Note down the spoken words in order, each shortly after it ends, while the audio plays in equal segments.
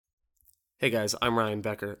Hey guys, I'm Ryan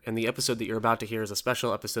Becker, and the episode that you're about to hear is a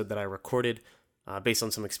special episode that I recorded based on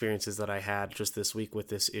some experiences that I had just this week with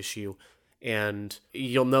this issue. And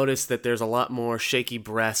you'll notice that there's a lot more shaky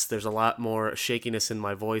breaths, there's a lot more shakiness in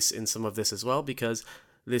my voice in some of this as well, because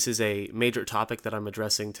this is a major topic that I'm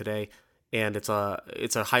addressing today, and it's a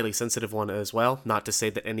highly sensitive one as well. Not to say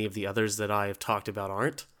that any of the others that I have talked about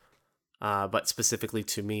aren't. But specifically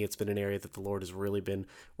to me, it's been an area that the Lord has really been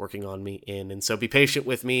working on me in. And so be patient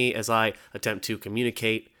with me as I attempt to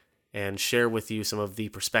communicate and share with you some of the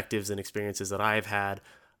perspectives and experiences that I've had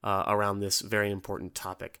around this very important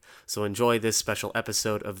topic. So enjoy this special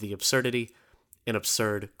episode of The Absurdity in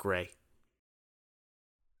Absurd Gray.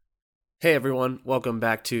 Hey everyone, welcome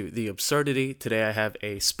back to The Absurdity. Today I have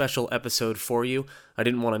a special episode for you. I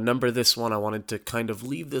didn't want to number this one. I wanted to kind of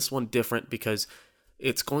leave this one different because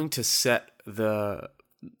it's going to set the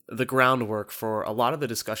groundwork for a lot of the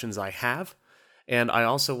discussions I have, and I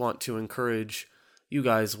also want to encourage you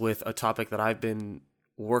guys with a topic that I've been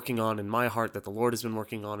working on in my heart, that the Lord has been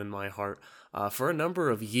working on in my heart for a number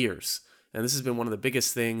of years. And this has been one of the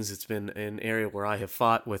biggest things. It's been an area where I have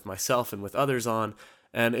fought with myself and with others on,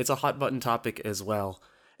 and it's a hot button topic as well.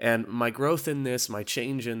 And my growth in this, my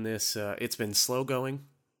change in this, it's been slow going,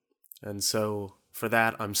 and so for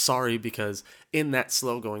that, I'm sorry, because in that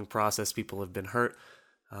slow going process, people have been hurt,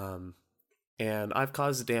 and I've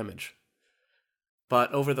caused damage.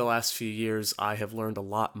 But over the last few years, I have learned a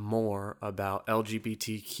lot more about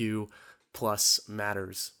LGBTQ plus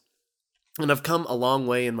matters. And I've come a long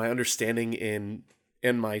way in my understanding in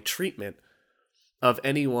my treatment of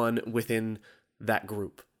anyone within that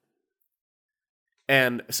group.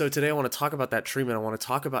 And so today I want to talk about that treatment. I want to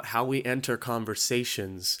talk about how we enter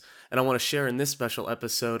conversations. And I want to share in this special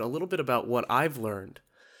episode a little bit about what I've learned,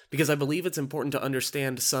 because I believe it's important to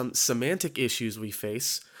understand some semantic issues we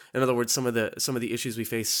face. In other words, some of the issues we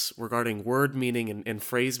face regarding word meaning and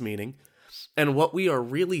phrase meaning, and what we are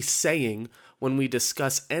really saying when we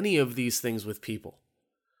discuss any of these things with people.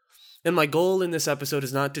 And my goal in this episode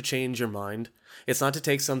is not to change your mind. It's not to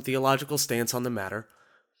take some theological stance on the matter.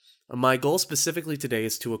 My goal specifically today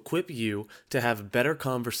is to equip you to have better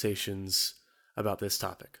conversations about this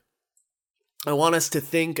topic. I want us to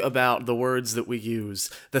think about the words that we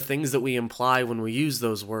use, the things that we imply when we use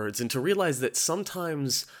those words, and to realize that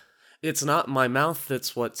sometimes it's not my mouth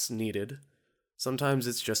that's what's needed. Sometimes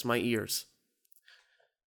it's just my ears.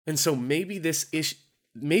 And so maybe this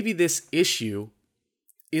issue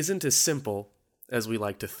isn't as simple as we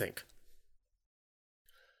like to think.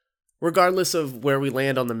 Regardless of where we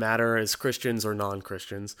land on the matter as Christians or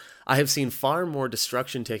non-Christians, I have seen far more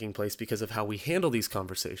destruction taking place because of how we handle these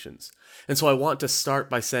conversations. And so I want to start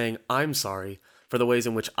by saying I'm sorry for the ways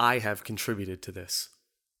in which I have contributed to this.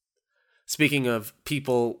 Speaking of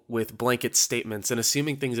people with blanket statements and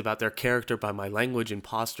assuming things about their character by my language and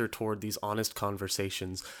posture toward these honest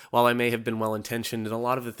conversations, while I may have been well-intentioned in a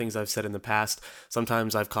lot of the things I've said in the past,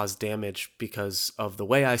 sometimes I've caused damage because of the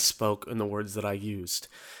way I spoke and the words that I used.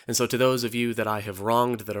 And so to those of you that I have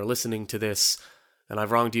wronged that are listening to this, and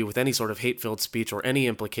I've wronged you with any sort of hate-filled speech or any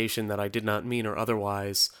implication that I did not mean or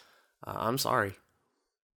otherwise, I'm sorry.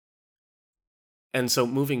 And so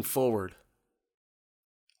moving forward,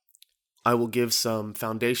 I will give some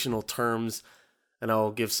foundational terms and I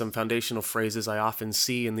will give some foundational phrases I often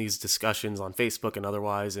see in these discussions on Facebook and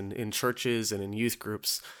otherwise in churches and in youth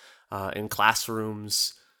groups, in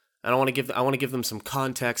classrooms. And I want to give them some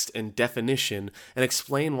context and definition and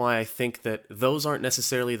explain why I think that those aren't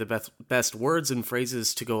necessarily the best words and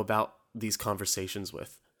phrases to go about these conversations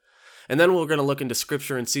with. And then we're going to look into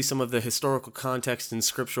Scripture and see some of the historical context and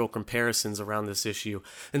scriptural comparisons around this issue.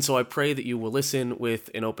 And so I pray that you will listen with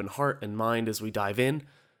an open heart and mind as we dive in.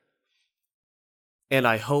 And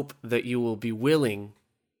I hope that you will be willing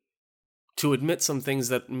to admit some things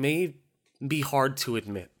that may be hard to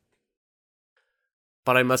admit.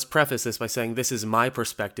 But I must preface this by saying this is my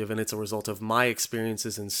perspective and it's a result of my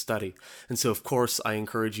experiences and study. And so, of course, I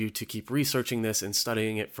encourage you to keep researching this and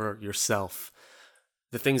studying it for yourself.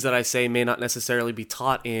 The things that I say may not necessarily be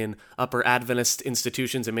taught in upper Adventist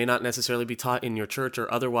institutions. It may not necessarily be taught in your church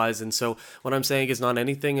or otherwise. And so what I'm saying is not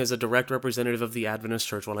anything as a direct representative of the Adventist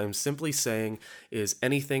church. What I'm simply saying is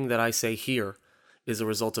anything that I say here is a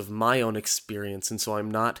result of my own experience. And so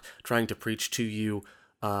I'm not trying to preach to you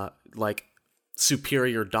like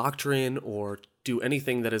superior doctrine or do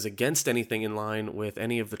anything that is against anything in line with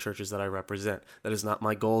any of the churches that I represent. That is not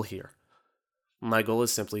my goal here. My goal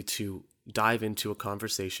is simply to dive into a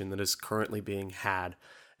conversation that is currently being had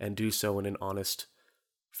and do so in an honest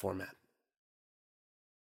format.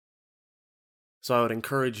 So I would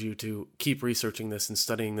encourage you to keep researching this and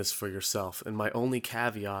studying this for yourself. And my only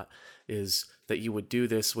caveat is that you would do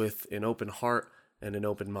this with an open heart and an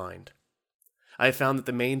open mind. I have found that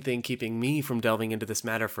the main thing keeping me from delving into this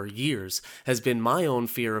matter for years has been my own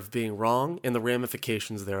fear of being wrong and the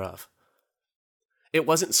ramifications thereof. It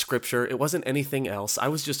wasn't scripture, it wasn't anything else. I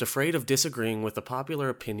was just afraid of disagreeing with the popular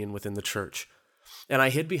opinion within the church. And I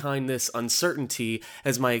hid behind this uncertainty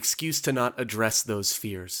as my excuse to not address those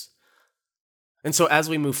fears. And so as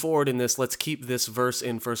we move forward in this, let's keep this verse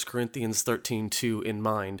in 1 Corinthians 13:2 in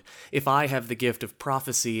mind. If I have the gift of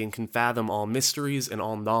prophecy and can fathom all mysteries and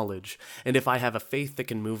all knowledge, and if I have a faith that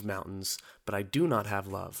can move mountains, but I do not have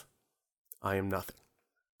love, I am nothing.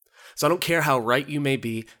 So I don't care how right you may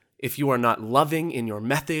be, if you are not loving in your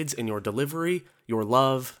methods, in your delivery, your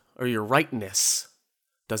love, or your rightness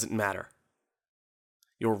doesn't matter.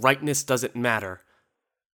 Your rightness doesn't matter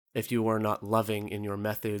if you are not loving in your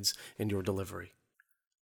methods and your delivery.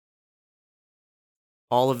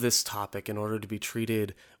 All of this topic, in order to be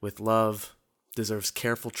treated with love, deserves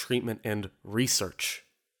careful treatment and research.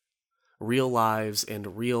 Real lives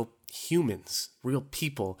and real humans, real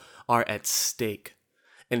people, are at stake.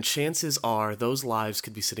 And chances are those lives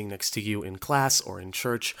could be sitting next to you in class or in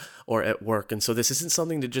church or at work. And so this isn't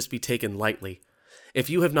something to just be taken lightly. If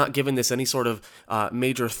you have not given this any sort of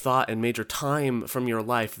major thought and major time from your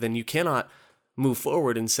life, then you cannot move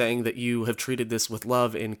forward in saying that you have treated this with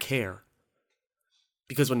love and care.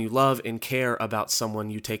 Because when you love and care about someone,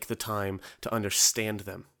 you take the time to understand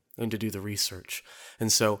them and to do the research. And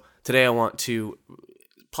so today I want to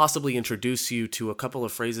possibly introduce you to a couple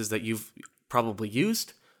of phrases that you've probably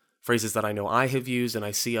used, phrases that I know I have used and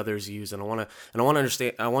I see others use, and I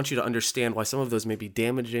want you to understand why some of those may be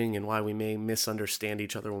damaging and why we may misunderstand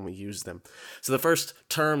each other when we use them. So the first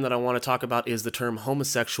term that I want to talk about is the term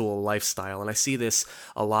homosexual lifestyle, and I see this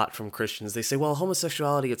a lot from Christians. They say, well,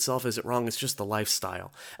 homosexuality itself isn't wrong, it's just the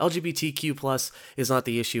lifestyle. LGBTQ plus is not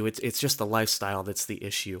the issue, it's just the lifestyle that's the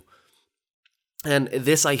issue. And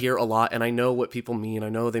this I hear a lot, and I know what people mean. I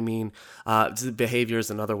know they mean behaviors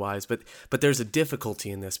and otherwise, but there's a difficulty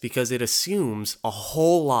in this because it assumes a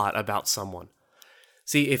whole lot about someone.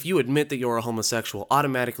 See, if you admit that you're a homosexual,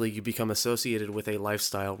 automatically you become associated with a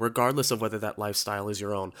lifestyle, regardless of whether that lifestyle is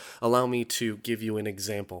your own. Allow me to give you an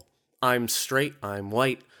example. I'm straight, I'm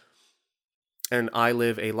white, and I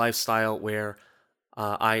live a lifestyle where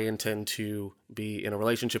I intend to be in a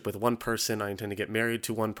relationship with one person. I intend to get married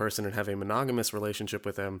to one person and have a monogamous relationship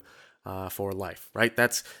with them for life, right?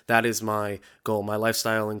 That is my goal. My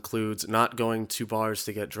lifestyle includes not going to bars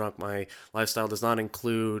to get drunk. My lifestyle does not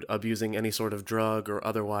include abusing any sort of drug or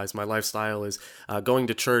otherwise. My lifestyle is going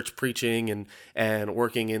to church, preaching, and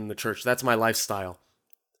working in the church. That's my lifestyle.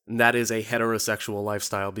 And that is a heterosexual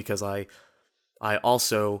lifestyle because I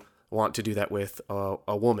also want to do that with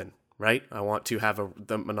a woman. Right? I want to have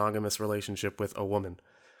the monogamous relationship with a woman.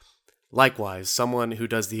 Likewise, someone who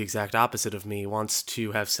does the exact opposite of me wants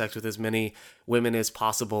to have sex with as many women as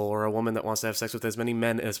possible, or a woman that wants to have sex with as many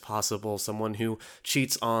men as possible, someone who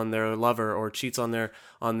cheats on their lover or cheats on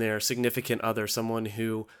their significant other, someone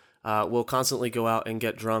who will constantly go out and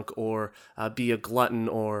get drunk or be a glutton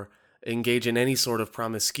or engage in any sort of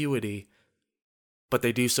promiscuity, but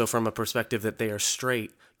they do so from a perspective that they are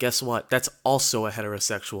straight. Guess what? That's also a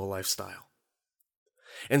heterosexual lifestyle.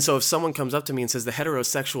 And so if someone comes up to me and says the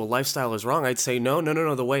heterosexual lifestyle is wrong, I'd say, no,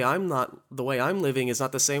 the way I'm living is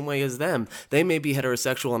not the same way as them. They may be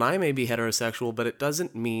heterosexual and I may be heterosexual, but it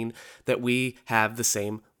doesn't mean that we have the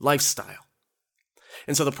same lifestyle.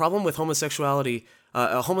 And so the problem with homosexuality,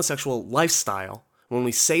 a homosexual lifestyle, when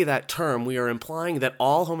we say that term, we are implying that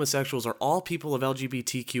all homosexuals or all people of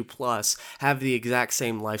LGBTQ plus have the exact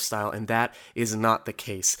same lifestyle, and that is not the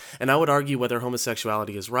case. And I would argue whether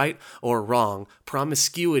homosexuality is right or wrong,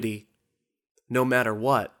 promiscuity, no matter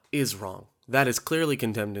what, is wrong. That is clearly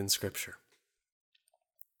condemned in Scripture.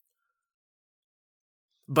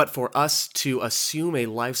 But for us to assume a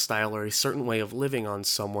lifestyle or a certain way of living on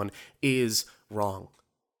someone is wrong.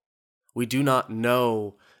 We do not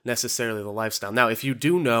know necessarily the lifestyle. Now, if you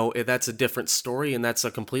do know, that's a different story and that's a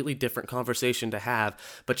completely different conversation to have.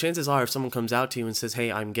 But chances are, if someone comes out to you and says,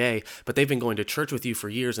 hey, I'm gay, but they've been going to church with you for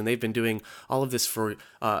years and they've been doing all of this for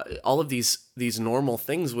all of these normal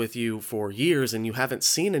things with you for years and you haven't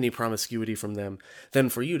seen any promiscuity from them, then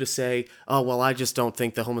for you to say, oh, well, I just don't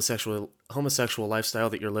think the homosexual lifestyle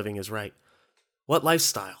that you're living is right. What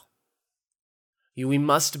lifestyle? We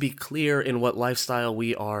must be clear in what lifestyle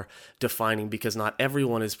we are defining, because not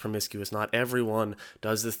everyone is promiscuous. Not everyone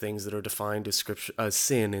does the things that are defined as scripture, as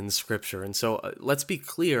sin in Scripture. And so let's be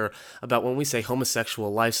clear about when we say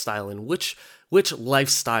homosexual lifestyle and which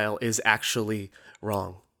lifestyle is actually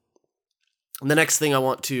wrong. And the next thing I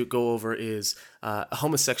want to go over is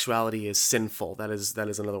homosexuality is sinful. That is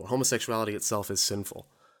another one. Homosexuality itself is sinful.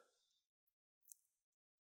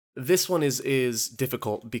 This one is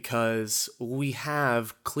difficult because we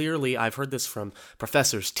have clearly, I've heard this from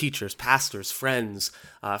professors, teachers, pastors, friends,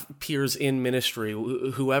 peers in ministry,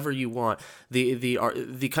 whoever you want.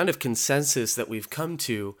 The kind of consensus that we've come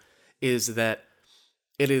to is that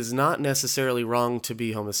it is not necessarily wrong to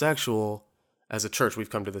be homosexual. As a church, we've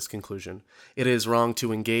come to this conclusion. It is wrong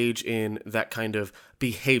to engage in that kind of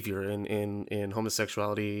behavior in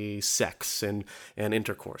homosexuality, sex, and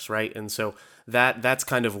intercourse, right? And so that's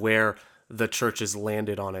kind of where the church has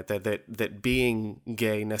landed on it, that being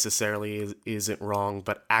gay necessarily isn't wrong,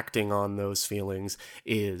 but acting on those feelings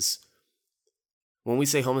is. When we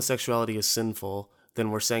say homosexuality is sinful, then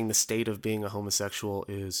we're saying the state of being a homosexual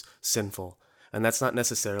is sinful, and that's not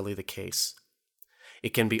necessarily the case.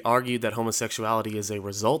 It can be argued that homosexuality is a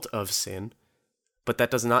result of sin, but that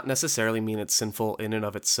does not necessarily mean it's sinful in and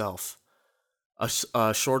of itself.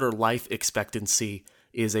 A shorter life expectancy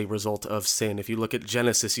is a result of sin. If you look at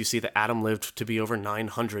Genesis, you see that Adam lived to be over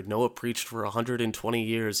 900. Noah preached for 120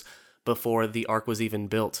 years before the ark was even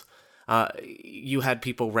built. You had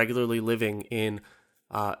people regularly living in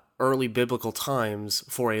early biblical times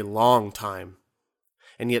for a long time.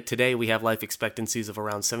 And yet today we have life expectancies of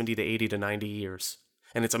around 70 to 80 to 90 years.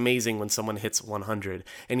 And it's amazing when someone hits 100.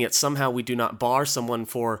 And yet somehow we do not bar someone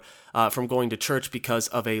from going to church because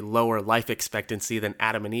of a lower life expectancy than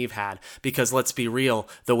Adam and Eve had. Because let's be real,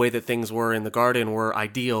 the way that things were in the garden were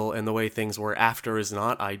ideal, and the way things were after is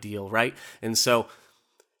not ideal, right? And so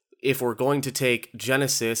if we're going to take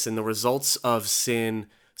Genesis and the results of sin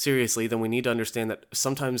seriously, then we need to understand that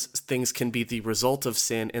sometimes things can be the result of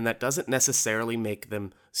sin, and that doesn't necessarily make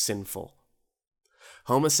them sinful.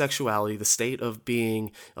 Homosexuality, the state of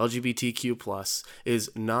being LGBTQ+, is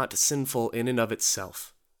not sinful in and of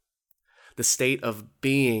itself. The state of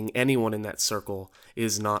being anyone in that circle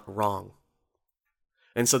is not wrong.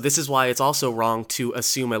 And so this is why it's also wrong to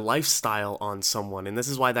assume a lifestyle on someone, and this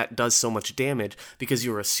is why that does so much damage, because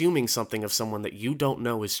you're assuming something of someone that you don't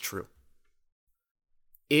know is true.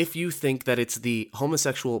 If you think that it's the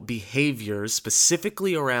homosexual behaviors,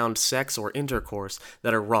 specifically around sex or intercourse,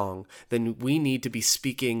 that are wrong, then we need to be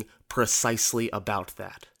speaking precisely about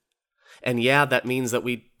that. And yeah, that means that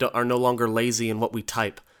we are no longer lazy in what we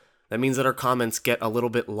type. That means that our comments get a little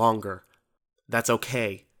bit longer. That's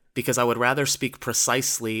okay, because I would rather speak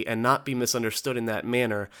precisely and not be misunderstood in that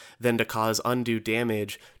manner than to cause undue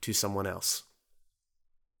damage to someone else.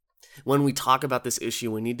 When we talk about this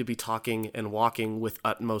issue, we need to be talking and walking with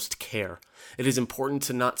utmost care. It is important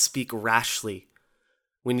to not speak rashly.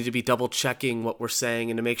 We need to be double checking what we're saying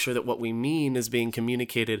and to make sure that what we mean is being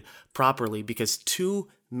communicated properly, because too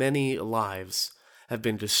many lives have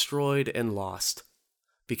been destroyed and lost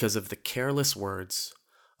because of the careless words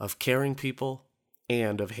of caring people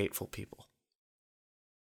and of hateful people.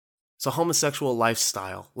 So homosexual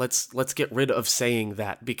lifestyle, let's get rid of saying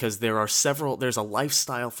that, because there's a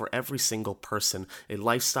lifestyle for every single person. A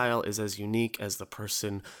lifestyle is as unique as the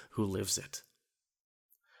person who lives it.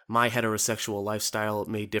 My heterosexual lifestyle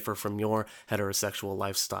may differ from your heterosexual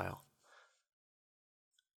lifestyle.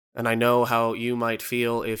 And I know how you might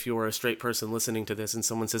feel if you're a straight person listening to this and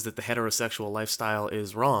someone says that the heterosexual lifestyle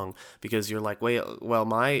is wrong, because you're like, wait, well,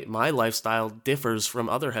 my lifestyle differs from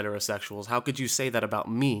other heterosexuals. How could you say that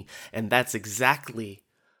about me? And that's exactly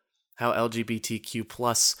how LGBTQ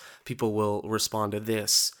plus people will respond to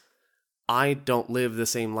this. I don't live the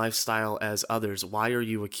same lifestyle as others. Why are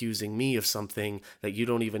you accusing me of something that you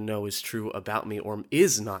don't even know is true about me, or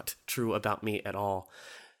is not true about me at all?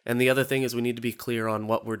 And the other thing is, we need to be clear on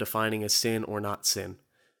what we're defining as sin or not sin.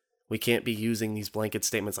 We can't be using these blanket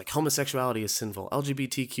statements like homosexuality is sinful,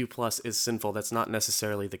 LGBTQ plus is sinful. That's not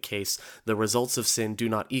necessarily the case. The results of sin do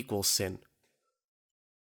not equal sin.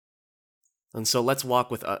 And so let's walk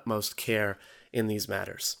with utmost care in these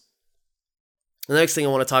matters. The next thing I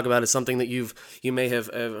want to talk about is something that you may have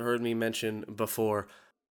heard me mention before,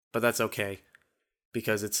 but that's okay,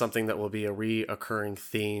 because it's something that will be a reoccurring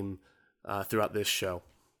theme throughout this show.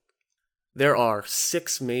 There are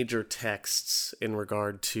 6 major texts in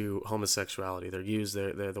regard to homosexuality.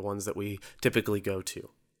 They're the ones that we typically go to.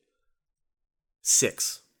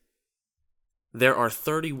 6. There are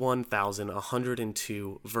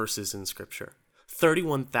 31,102 verses in Scripture.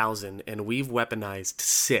 31,000, and we've weaponized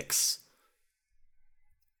 6.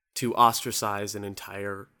 to ostracize an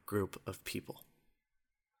entire group of people.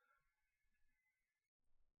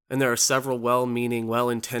 And there are several well-meaning,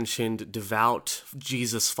 well-intentioned, devout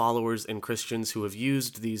Jesus followers and Christians who have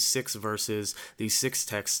used these 6 verses, these 6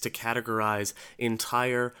 texts, to categorize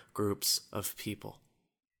entire groups of people.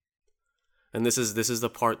 And this is the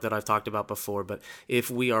part that I've talked about before, but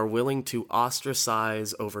if we are willing to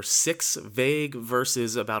ostracize over 6 vague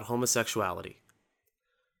verses about homosexuality,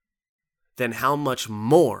 then how much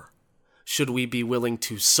more should we be willing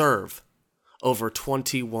to serve over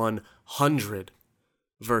 2,100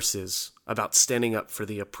 verses about standing up for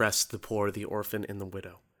the oppressed, the poor, the orphan, and the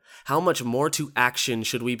widow? How much more to action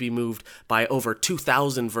should we be moved by over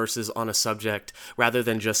 2,000 verses on a subject rather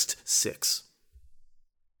than just 6?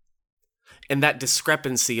 And that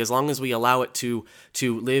discrepancy, as long as we allow it to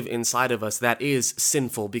live inside of us, that is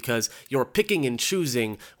sinful, because you're picking and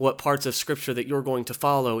choosing what parts of Scripture that you're going to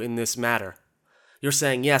follow in this matter. You're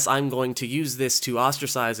saying, yes, I'm going to use this to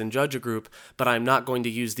ostracize and judge a group, but I'm not going to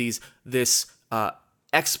use this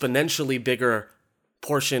exponentially bigger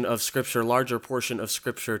portion of Scripture, larger portion of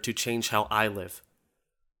Scripture, to change how I live.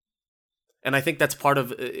 And I think that's part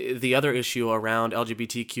of the other issue around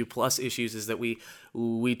LGBTQ plus issues, is that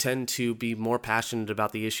we tend to be more passionate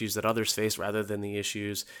about the issues that others face rather than the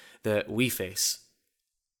issues that we face.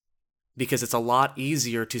 Because it's a lot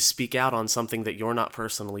easier to speak out on something that you're not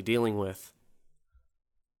personally dealing with.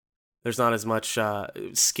 There's not as much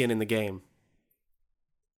skin in the game.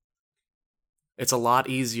 It's a lot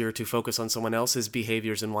easier to focus on someone else's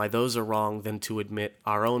behaviors and why those are wrong than to admit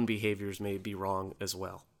our own behaviors may be wrong as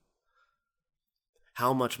well.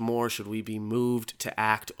 How much more should we be moved to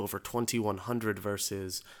act over 2,100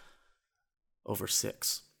 verses over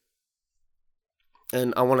 6?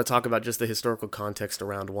 And I want to talk about just the historical context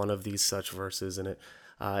around one of these such verses, and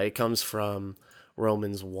it comes from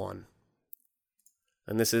Romans 1.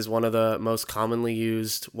 And this is one of the most commonly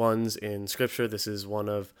used ones in Scripture. This is one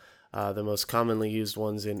of the most commonly used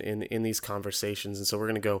ones in these conversations, and so we're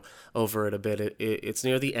going to go over it a bit. It's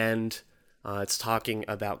near the end. It's talking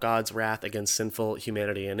about God's wrath against sinful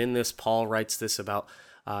humanity. And in this, Paul writes this about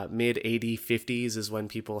mid-AD 50s is when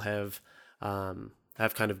people have kind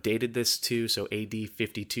of dated this to, so AD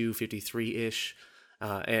 52, 53-ish.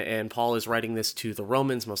 And Paul is writing this to the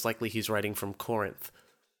Romans. Most likely he's writing from Corinth.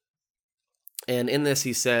 And in this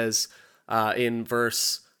he says, in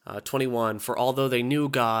verse 21, "For although they knew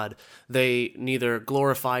God, they neither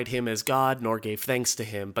glorified him as God nor gave thanks to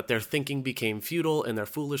him, but their thinking became futile and their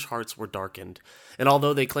foolish hearts were darkened. And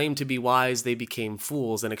although they claimed to be wise, they became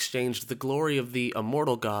fools and exchanged the glory of the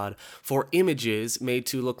immortal God for images made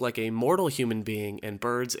to look like a mortal human being and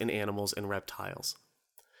birds and animals and reptiles.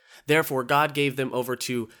 Therefore God gave them over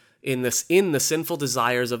to in the sinful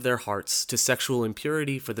desires of their hearts to sexual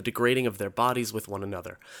impurity for the degrading of their bodies with one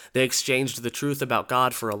another. They exchanged the truth about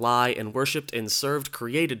God for a lie and worshipped and served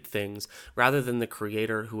created things rather than the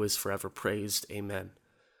Creator who is forever praised. Amen."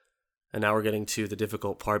 And now we're getting to the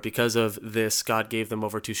difficult part. Because of this, God gave them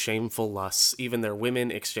over to shameful lusts. Even their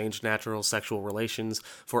women exchanged natural sexual relations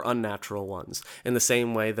for unnatural ones. In the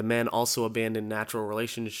same way, the men also abandoned natural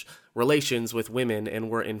relations with women and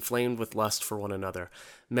were inflamed with lust for one another.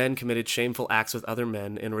 Men committed shameful acts with other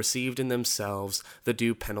men and received in themselves the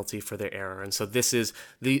due penalty for their error. And so this is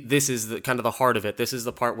the kind of the heart of it. This is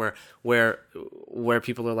the part where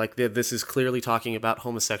people are like, this is clearly talking about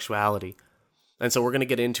homosexuality. And so we're going to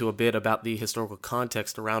get into a bit about the historical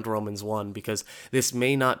context around Romans 1, because this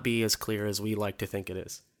may not be as clear as we like to think it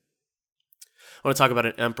is. I want to talk about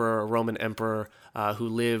an emperor, a Roman emperor, who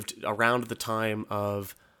lived around the time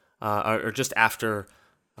of, or just after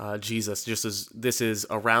Jesus, just as this is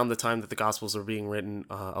around the time that the Gospels are being written,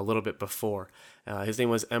 a little bit before. His name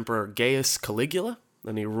was Emperor Gaius Caligula,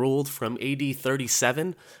 and he ruled from AD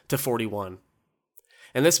 37 to 41.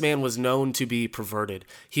 And this man was known to be perverted.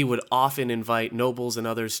 He would often invite nobles and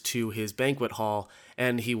others to his banquet hall,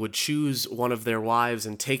 and he would choose one of their wives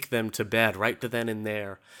and take them to bed right to then and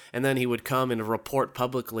there. And then he would come and report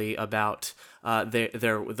publicly about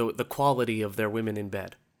the quality of their women in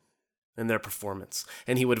bed and their performance.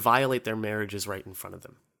 And he would violate their marriages right in front of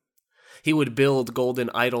them. He would build golden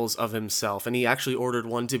idols of himself, and he actually ordered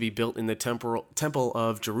one to be built in the temple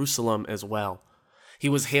of Jerusalem as well. He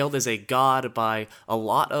was hailed as a god by a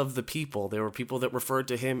lot of the people. There were people that referred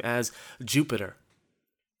to him as Jupiter.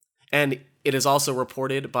 And it is also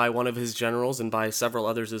reported by one of his generals and by several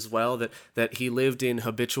others as well that he lived in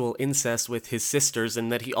habitual incest with his sisters,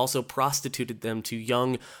 and that he also prostituted them to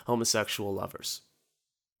young homosexual lovers.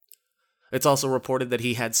 It's also reported that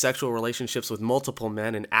he had sexual relationships with multiple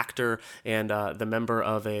men, an actor and the member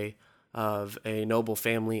of a noble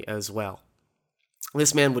family as well.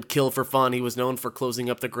 This man would kill for fun. He was known for closing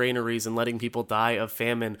up the granaries and letting people die of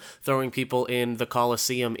famine, throwing people in the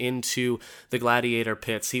Colosseum into the gladiator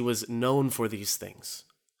pits. He was known for these things.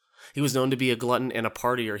 He was known to be a glutton and a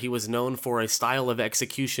partier. He was known for a style of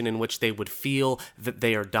execution in which they would feel that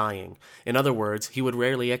they are dying. In other words, he would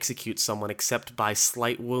rarely execute someone except by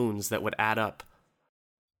slight wounds that would add up.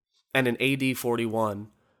 And in AD 41,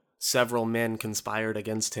 several men conspired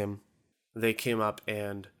against him. They came up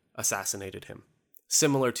and assassinated him,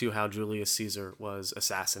 similar to how Julius Caesar was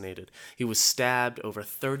assassinated. He was stabbed over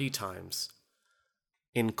 30 times,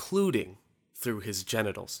 including through his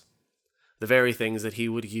genitals. The very things that he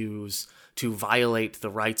would use to violate the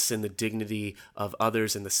rights and the dignity of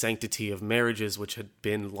others and the sanctity of marriages which had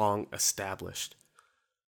been long established.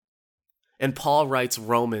 And Paul writes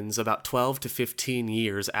Romans about 12 to 15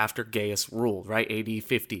 years after Gaius ruled, right? AD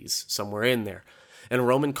 50s, somewhere in there. And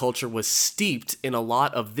Roman culture was steeped in a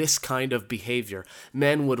lot of this kind of behavior.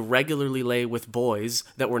 Men would regularly lay with boys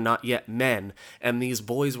that were not yet men, and these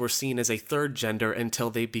boys were seen as a third gender until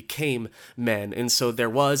they became men. And so there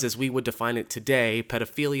was, as we would define it today,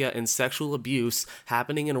 pedophilia and sexual abuse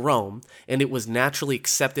happening in Rome, and it was naturally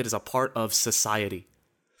accepted as a part of society.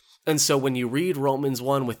 And so when you read Romans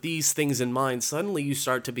 1 with these things in mind, suddenly you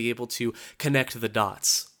start to be able to connect the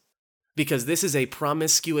dots. Because this is a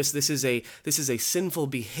promiscuous, this is a sinful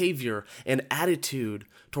behavior and attitude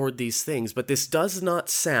toward these things. But this does not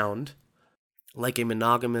sound like a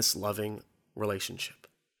monogamous, loving relationship.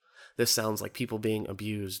 This sounds like people being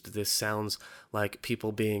abused. This sounds like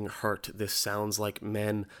people being hurt. This sounds like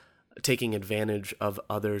men taking advantage of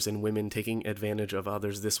others and women taking advantage of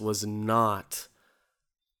others. This was not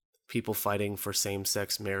people fighting for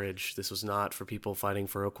same-sex marriage. This was not for people fighting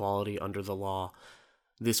for equality under the law.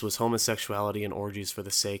 This was homosexuality and orgies for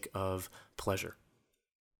the sake of pleasure.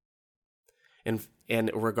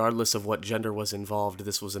 And regardless of what gender was involved,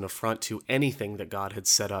 this was an affront to anything that God had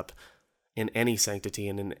set up in any sanctity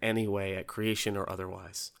and in any way at creation or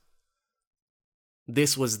otherwise.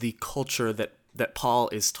 This was the culture that Paul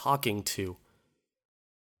is talking to.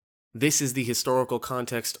 This is the historical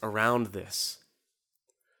context around this.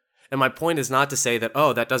 And my point is not to say that,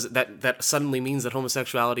 that suddenly means that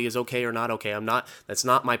homosexuality is okay or not okay. That's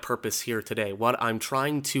not my purpose here today. What I'm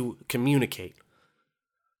trying to communicate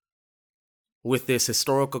with this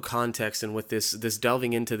historical context and with this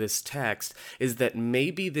delving into this text is that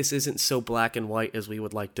maybe this isn't so black and white as we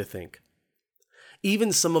would like to think.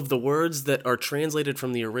 Even some of the words that are translated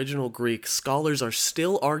from the original Greek, scholars are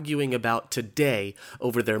still arguing about today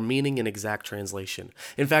over their meaning and exact translation.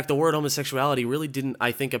 In fact, the word homosexuality really didn't,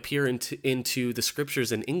 I think, appear into the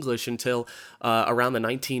scriptures in English until around the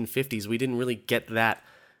 1950s. We didn't really get that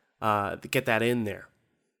in there.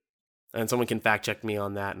 And someone can fact check me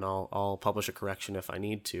on that, and I'll publish a correction if I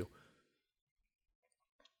need to.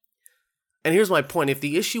 And here's my point. If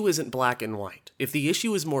the issue isn't black and white, if the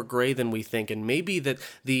issue is more gray than we think, and maybe that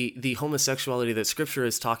the homosexuality that Scripture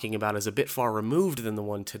is talking about is a bit far removed than the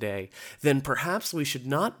one today, then perhaps we should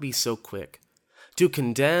not be so quick to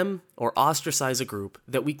condemn or ostracize a group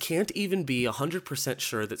that we can't even be 100%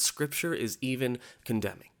 sure that Scripture is even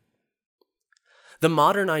condemning. The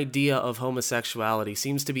modern idea of homosexuality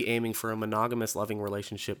seems to be aiming for a monogamous, loving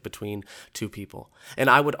relationship between two people. And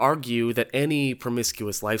I would argue that any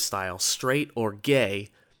promiscuous lifestyle, straight or gay,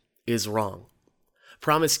 is wrong.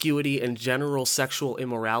 Promiscuity and general sexual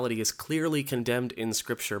immorality is clearly condemned in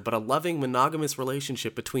Scripture, but a loving, monogamous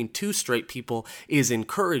relationship between two straight people is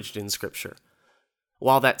encouraged in Scripture,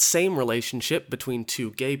 while that same relationship between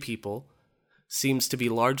two gay people seems to be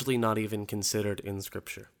largely not even considered in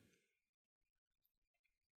Scripture.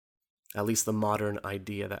 At least the modern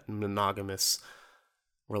idea, that monogamous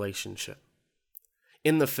relationship.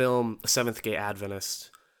 In the film Seventh Day Adventist,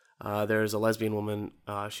 there's a lesbian woman.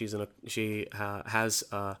 She has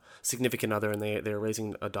a significant other, and they're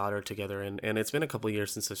raising a daughter together. And it's been a couple of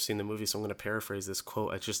years since I've seen the movie, so I'm going to paraphrase this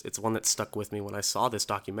quote. It's one that stuck with me when I saw this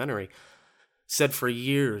documentary. Said, "For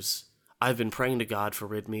years, I've been praying to God to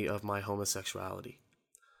rid me of my homosexuality.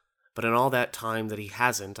 But in all that time that he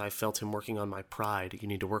hasn't, I felt him working on my pride. You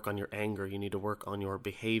need to work on your anger. You need to work on your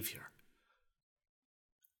behavior."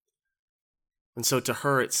 And so to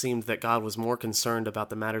her, it seemed that God was more concerned about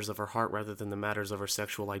the matters of her heart rather than the matters of her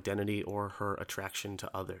sexual identity or her attraction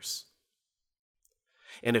to others.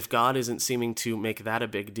 And if God isn't seeming to make that a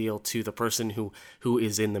big deal to the person who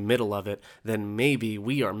is in the middle of it, then maybe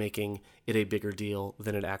we are making it a bigger deal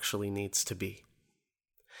than it actually needs to be.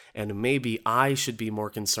 And maybe I should be more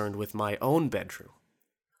concerned with my own bedroom,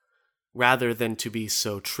 rather than to be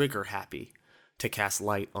so trigger happy to cast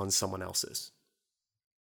light on someone else's.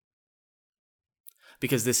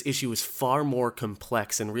 because this issue is far more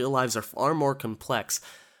complex, and real lives are far more complex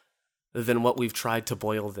than what we've tried to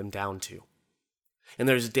boil them down to. And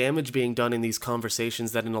there's damage being done in these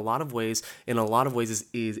conversations that in a lot of ways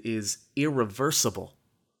is irreversible.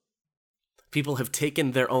 People have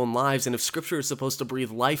taken their own lives, and if Scripture is supposed to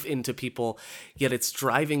breathe life into people, yet it's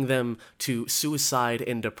driving them to suicide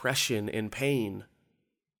and depression and pain,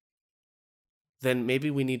 then maybe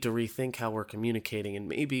we need to rethink how we're communicating, and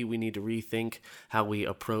maybe we need to rethink how we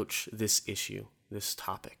approach this issue, this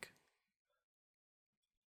topic.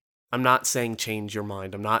 I'm not saying change your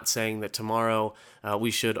mind. I'm not saying that tomorrow we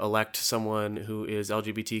should elect someone who is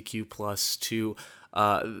LGBTQ plus to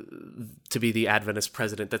be the Adventist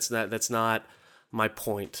president. That's not my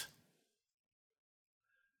point.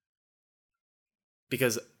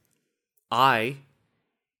 Because I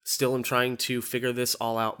still am trying to figure this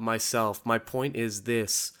all out myself. My point is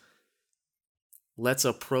this: let's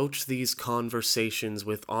approach these conversations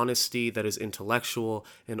with honesty that is intellectual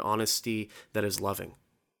and honesty that is loving.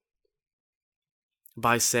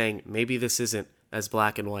 By saying, maybe this isn't as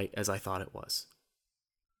black and white as I thought it was.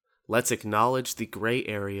 Let's acknowledge the gray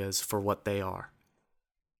areas for what they are.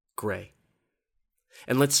 Gray.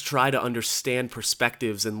 And let's try to understand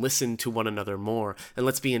perspectives and listen to one another more. And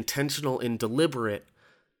let's be intentional and deliberate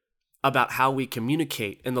about how we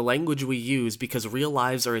communicate and the language we use, because real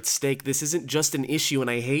lives are at stake. This isn't just an issue, and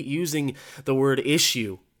I hate using the word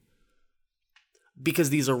issue,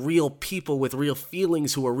 because these are real people with real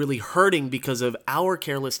feelings who are really hurting because of our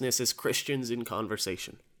carelessness as Christians in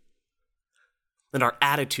conversation, and our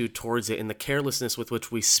attitude towards it, and the carelessness with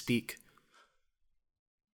which we speak.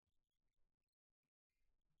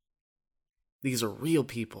 These are real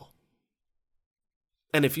people.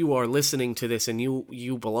 And if you are listening to this and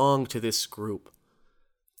you belong to this group,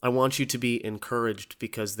 I want you to be encouraged,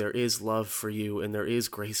 because there is love for you, and there is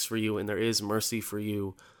grace for you, and there is mercy for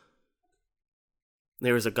you.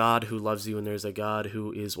 There is a God who loves you, and there's a God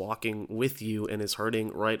who is walking with you and is hurting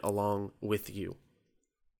right along with you.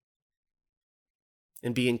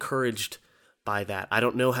 And be encouraged by that. I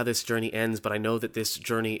don't know how this journey ends, but I know that this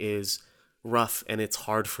journey is rough and it's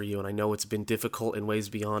hard for you, and I know it's been difficult in ways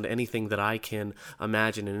beyond anything that I can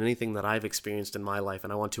imagine and anything that I've experienced in my life,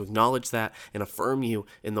 and I want to acknowledge that and affirm you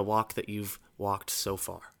in the walk that you've walked so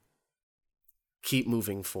far. Keep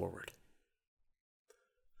moving forward.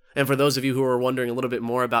 And for those of you who are wondering a little bit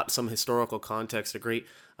more about some historical context, a great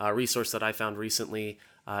resource that I found recently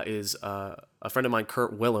is a friend of mine,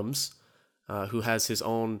 Kurt Willems, who has his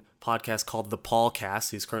own podcast called The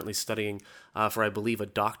Paulcast. He's currently studying for, I believe, a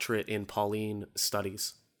doctorate in Pauline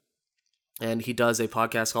studies. And he does a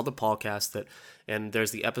podcast called The Paulcast, and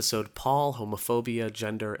there's the episode Paul, Homophobia,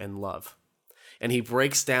 Gender, and Love. And he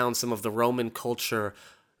breaks down some of the Roman culture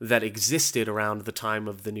that existed around the time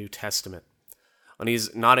of the New Testament. And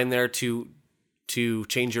he's not in there to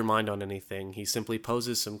change your mind on anything. He simply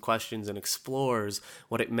poses some questions and explores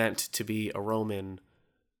what it meant to be a Roman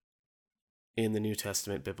in the New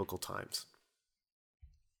Testament biblical times.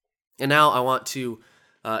 And now I want to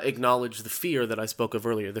acknowledge the fear that I spoke of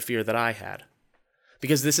earlier, the fear that I had.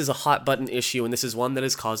 Because this is a hot button issue, and this is one that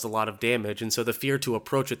has caused a lot of damage, and so the fear to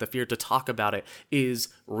approach it, the fear to talk about it, is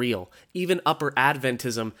real. Even Upper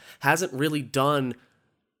Adventism hasn't really done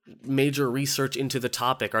major research into the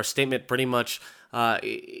topic. Our statement pretty much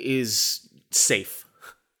is safe,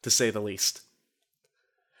 to say the least.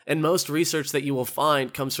 And most research that you will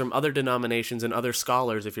find comes from other denominations and other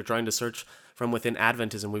scholars. If you're trying to search from within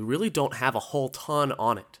Adventism, we really don't have a whole ton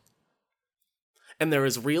on it. And there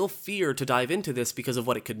is real fear to dive into this because of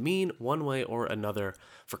what it could mean one way or another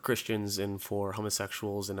for Christians and for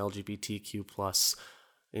homosexuals and LGBTQ plus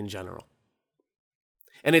in general.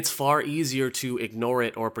 And it's far easier to ignore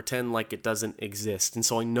it or pretend like it doesn't exist. And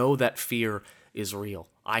so I know that fear is real.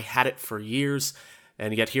 I had it for years,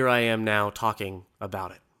 and yet here I am now talking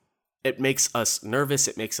about it. It makes us nervous,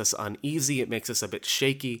 it makes us uneasy, it makes us a bit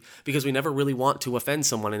shaky, because we never really want to offend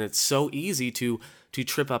someone, and it's so easy to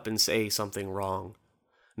trip up and say something wrong.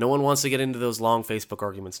 No one wants to get into those long Facebook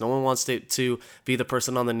arguments. No one wants to be the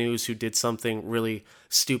person on the news who did something really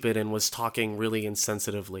stupid and was talking really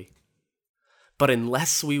insensitively. But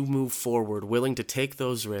unless we move forward willing to take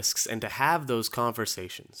those risks and to have those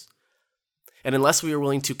conversations, and unless we are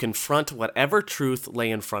willing to confront whatever truth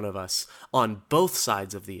lay in front of us on both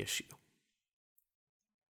sides of the issue,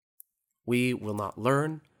 we will not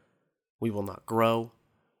learn, we will not grow,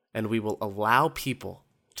 and we will allow people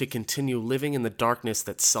to continue living in the darkness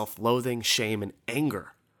that self-loathing, shame, and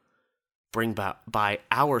anger bring by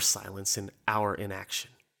our silence and our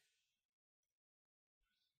inaction.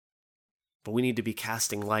 But we need to be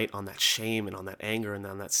casting light on that shame and on that anger and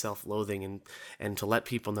on that self-loathing and to let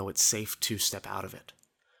people know it's safe to step out of it,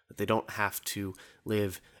 that they don't have to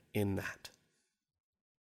live in that.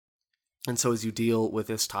 And so as you deal with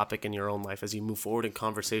this topic in your own life, as you move forward in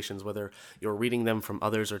conversations, whether you're reading them from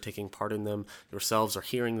others or taking part in them yourselves or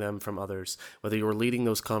hearing them from others, whether you're leading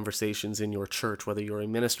those conversations in your church, whether you're a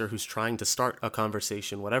minister who's trying to start a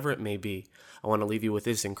conversation, whatever it may be, I want to leave you with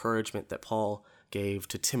this encouragement that Paul gave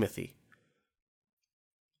to Timothy.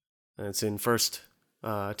 And it's in 2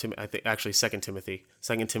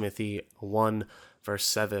 Timothy 1, verse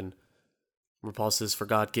 7, where Paul says, "For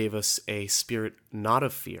God gave us a spirit not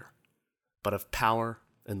of fear, but of power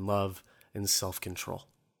and love and self-control."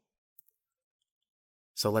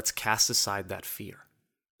 So let's cast aside that fear.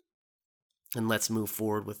 And let's move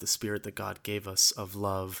forward with the spirit that God gave us of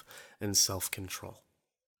love and self-control.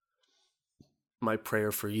 My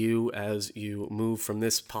prayer for you as you move from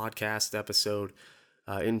this podcast episode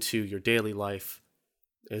into your daily life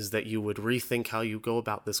is that you would rethink how you go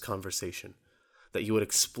about this conversation, that you would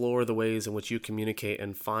explore the ways in which you communicate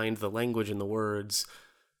and find the language and the words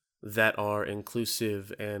that are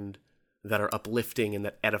inclusive and that are uplifting and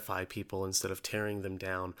that edify people instead of tearing them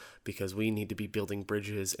down, because we need to be building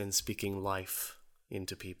bridges and speaking life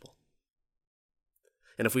into people.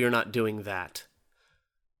 And if we are not doing that,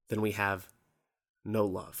 then we have no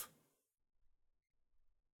love.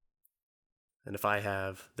 And if I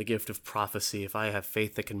have the gift of prophecy, if I have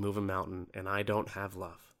faith that can move a mountain, and I don't have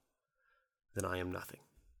love, then I am nothing.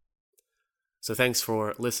 So thanks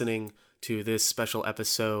for listening to this special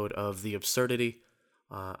episode of The Absurdity.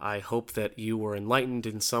 I hope that you were enlightened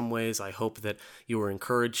in some ways. I hope that you were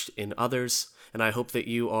encouraged in others. And I hope that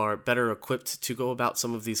you are better equipped to go about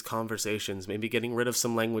some of these conversations, maybe getting rid of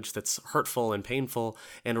some language that's hurtful and painful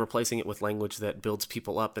and replacing it with language that builds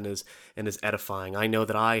people up and is edifying. I know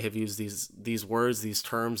that I have used these words, these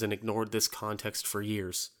terms, and ignored this context for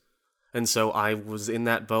years. And so I was in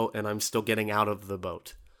that boat, and I'm still getting out of the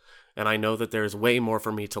boat. And I know that there's way more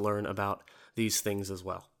for me to learn about these things as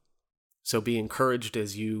well. So be encouraged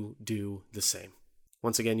as you do the same.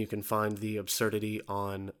 Once again, you can find The Absurdity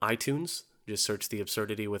on iTunes. Just search The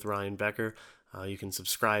Absurdity with Ryan Becker. You can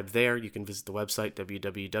subscribe there. You can visit the website,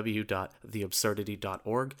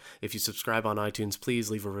 www.theabsurdity.org. If you subscribe on iTunes,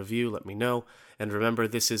 please leave a review. Let me know. And remember,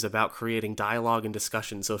 this is about creating dialogue and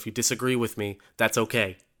discussion. So if you disagree with me, that's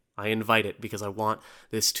okay. I invite it because I want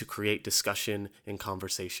this to create discussion and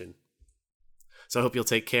conversation. So I hope you'll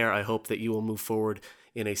take care. I hope that you will move forward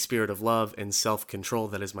in a spirit of love and self-control.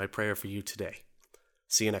 That is my prayer for you today.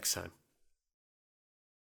 See you next time.